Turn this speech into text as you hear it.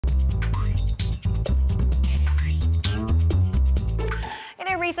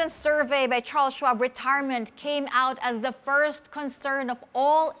recent survey by Charles Chua, retirement came out as the first concern of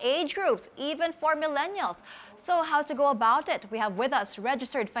all age groups, even for millennials. So how to go about it? We have with us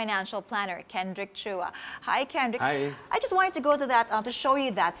registered financial planner Kendrick Chua. Hi, Kendrick. Hi. I just wanted to go to that to show you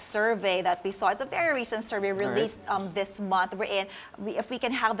that survey that we saw. It's a very recent survey released this month. If we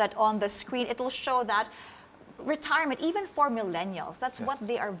can have that on the screen, it will show that retirement, even for millennials, that's what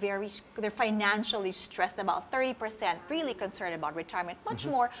they are they're financially stressed about. 30% really concerned about retirement, much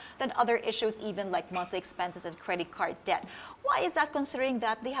more than other issues, even like monthly expenses and credit card debt. Why is that, considering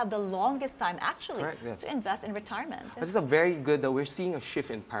that they have the longest time actually to invest in retirement? This is a very good, we're seeing a shift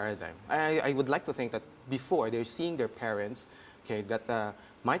in paradigm. I would like to think that before, they're seeing their parents, that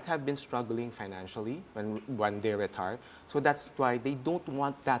might have been struggling financially when they retire. So that's why they don't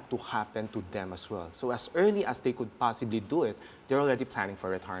want that to happen to them as well. So as early as they could possibly do it, they're already planning for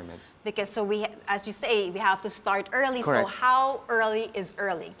retirement. Because as you say, we have to start early. Correct. So how early is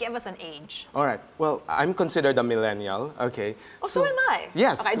early? Give us an age. All right. Well, I'm considered a millennial. Okay. Oh, so am I.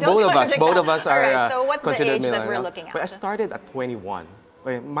 Yes, okay, both of us are right, so what's the age millennial. that we're looking at? But I started at 21.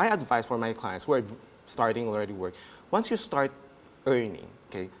 My advice for my clients who are starting already work, once you start earning,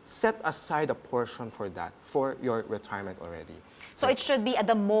 set aside a portion for that, for your retirement already. So it should be at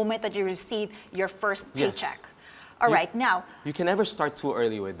the moment that you receive your first paycheck. All right, now. You can never start too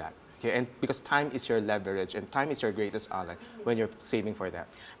early with that, and because time is your leverage and time is your greatest ally when you're saving for that.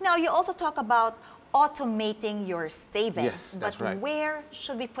 Now, you also talk about automating your savings. Yes, that's right. But where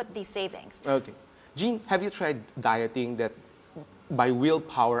should we put these savings? Okay. Jean, have you tried dieting that by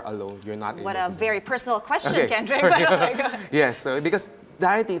willpower alone, you're not able to do? What a very personal question, Kendrick. Yes, because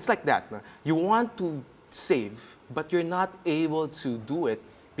dieting, it's like that. You want to save, but you're not able to do it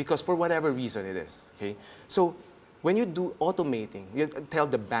because for whatever reason it is. So when you do automating, you tell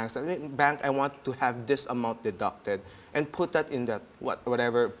the banks, bank, I want to have this amount deducted and put that in that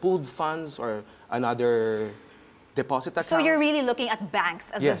whatever pooled funds or another deposit account. So you're really looking at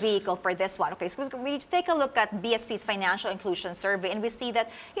banks as the vehicle for this one. Okay, so we take a look at BSP's financial inclusion survey, and we see that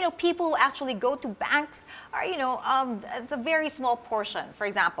people who actually go to banks are it's a very small portion. For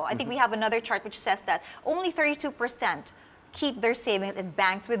example, I think we have another chart which says that only 32% keep their savings in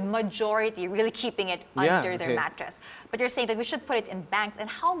banks, with majority really keeping it under their mattress. But you're saying that we should put it in banks, and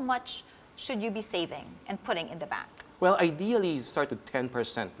how much should you be saving and putting in the bank? Well, ideally, you start with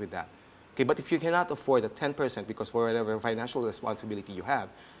 10% with that. But if you cannot afford the 10% because for whatever financial responsibility you have,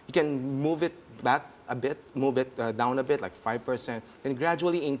 you can move it back a bit, move it down a bit, like 5%, and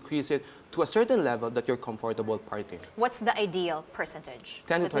gradually increase it to a certain level that you're comfortable parting. What's the ideal percentage?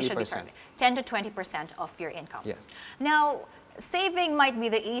 10 to 20%. 10 to 20% of your income. Yes. Now, saving might be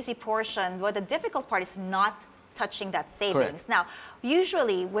the easy portion, but the difficult part is not touching that savings. Correct. Now,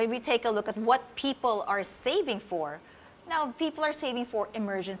 usually when we take a look at what people are saving for, now, people are saving for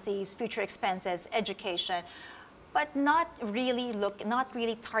emergencies, future expenses, education, but not really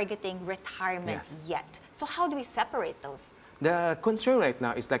targeting retirement yet. So how do we separate those? The concern right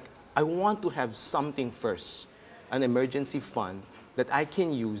now is like, I want to have something first, an emergency fund that I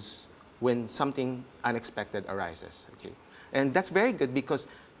can use when something unexpected arises. And that's very good because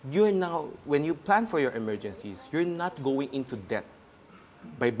you're now, when you plan for your emergencies, you're not going into debt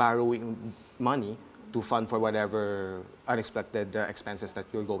by borrowing money to fund for whatever unexpected expenses that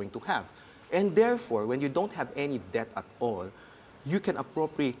you're going to have. And therefore, when you don't have any debt at all, you can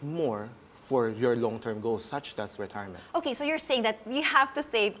appropriate more for your long-term goals, such as retirement. Okay, so you're saying that you have to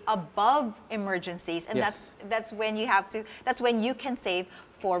save above emergencies, and that's when you can save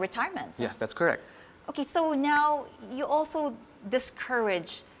for retirement. Yes, that's correct. Okay, so now you also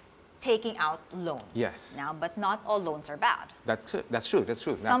discourage taking out loans. Yes. Now, but not all loans are bad. That's true.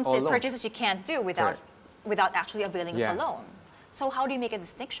 Some purchases you can't do without actually availing of a loan. So how do you make a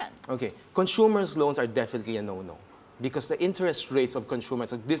distinction? Okay, consumers' loans are definitely a no-no because the interest rates of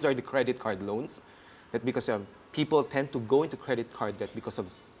consumers, these are the credit card loans, that because people tend to go into credit card debt because of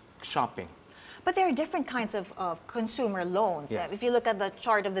shopping. But there are different kinds of consumer loans. Yes. If you look at the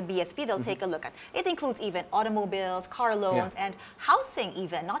chart of the BSP, they'll take a look at it. Includes even automobiles, car loans, and housing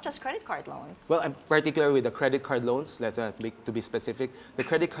even, not just credit card loans. Well, I'm particular with the credit card loans. To be specific, the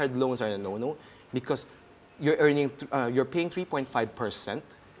credit card loans are a no-no because you're you're paying 3.5%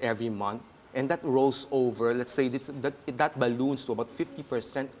 every month, and that rolls over. Let's say that balloons to about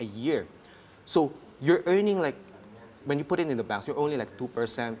 50% a year. So you're earning like, when you put it in the banks, you're only like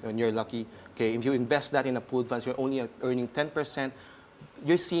 2% when you're lucky. If you invest that in a pooled funds, you're only earning 10%.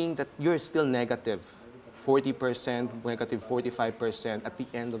 You're seeing that you're still negative 40%, negative 45% at the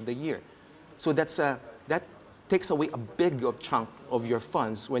end of the year. So that takes away a big chunk of your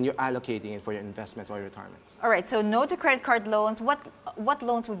funds when you're allocating it for your investments or your retirement. All right, so no to credit card loans. What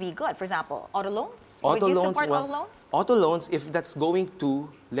loans would be good? For example, auto loans? Would you support auto loans? Auto loans, if that's going to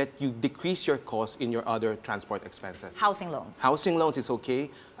let you decrease your costs in your other transport expenses. Housing loans? Housing loans is okay.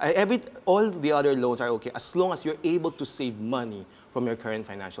 All the other loans are okay as long as you're able to save money from your current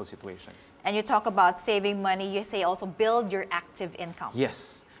financial situations. And you talk about saving money, you say also build your active income.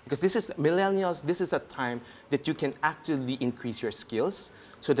 Yes, because millennials, this is a time that you can actually increase your skills,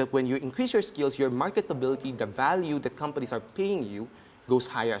 so that when you increase your skills, your marketability, the value that companies are paying you goes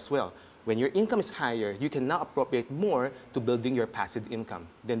higher as well. When your income is higher, you can now appropriate more to building your passive income.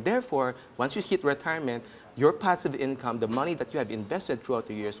 Then therefore, once you hit retirement, your passive income, the money that you have invested throughout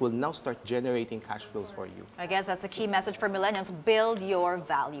the years, will now start generating cash flows for you. I guess that's a key message for millennials. Build your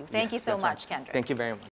value. Thank you so much, Kendrick. Thank you very much.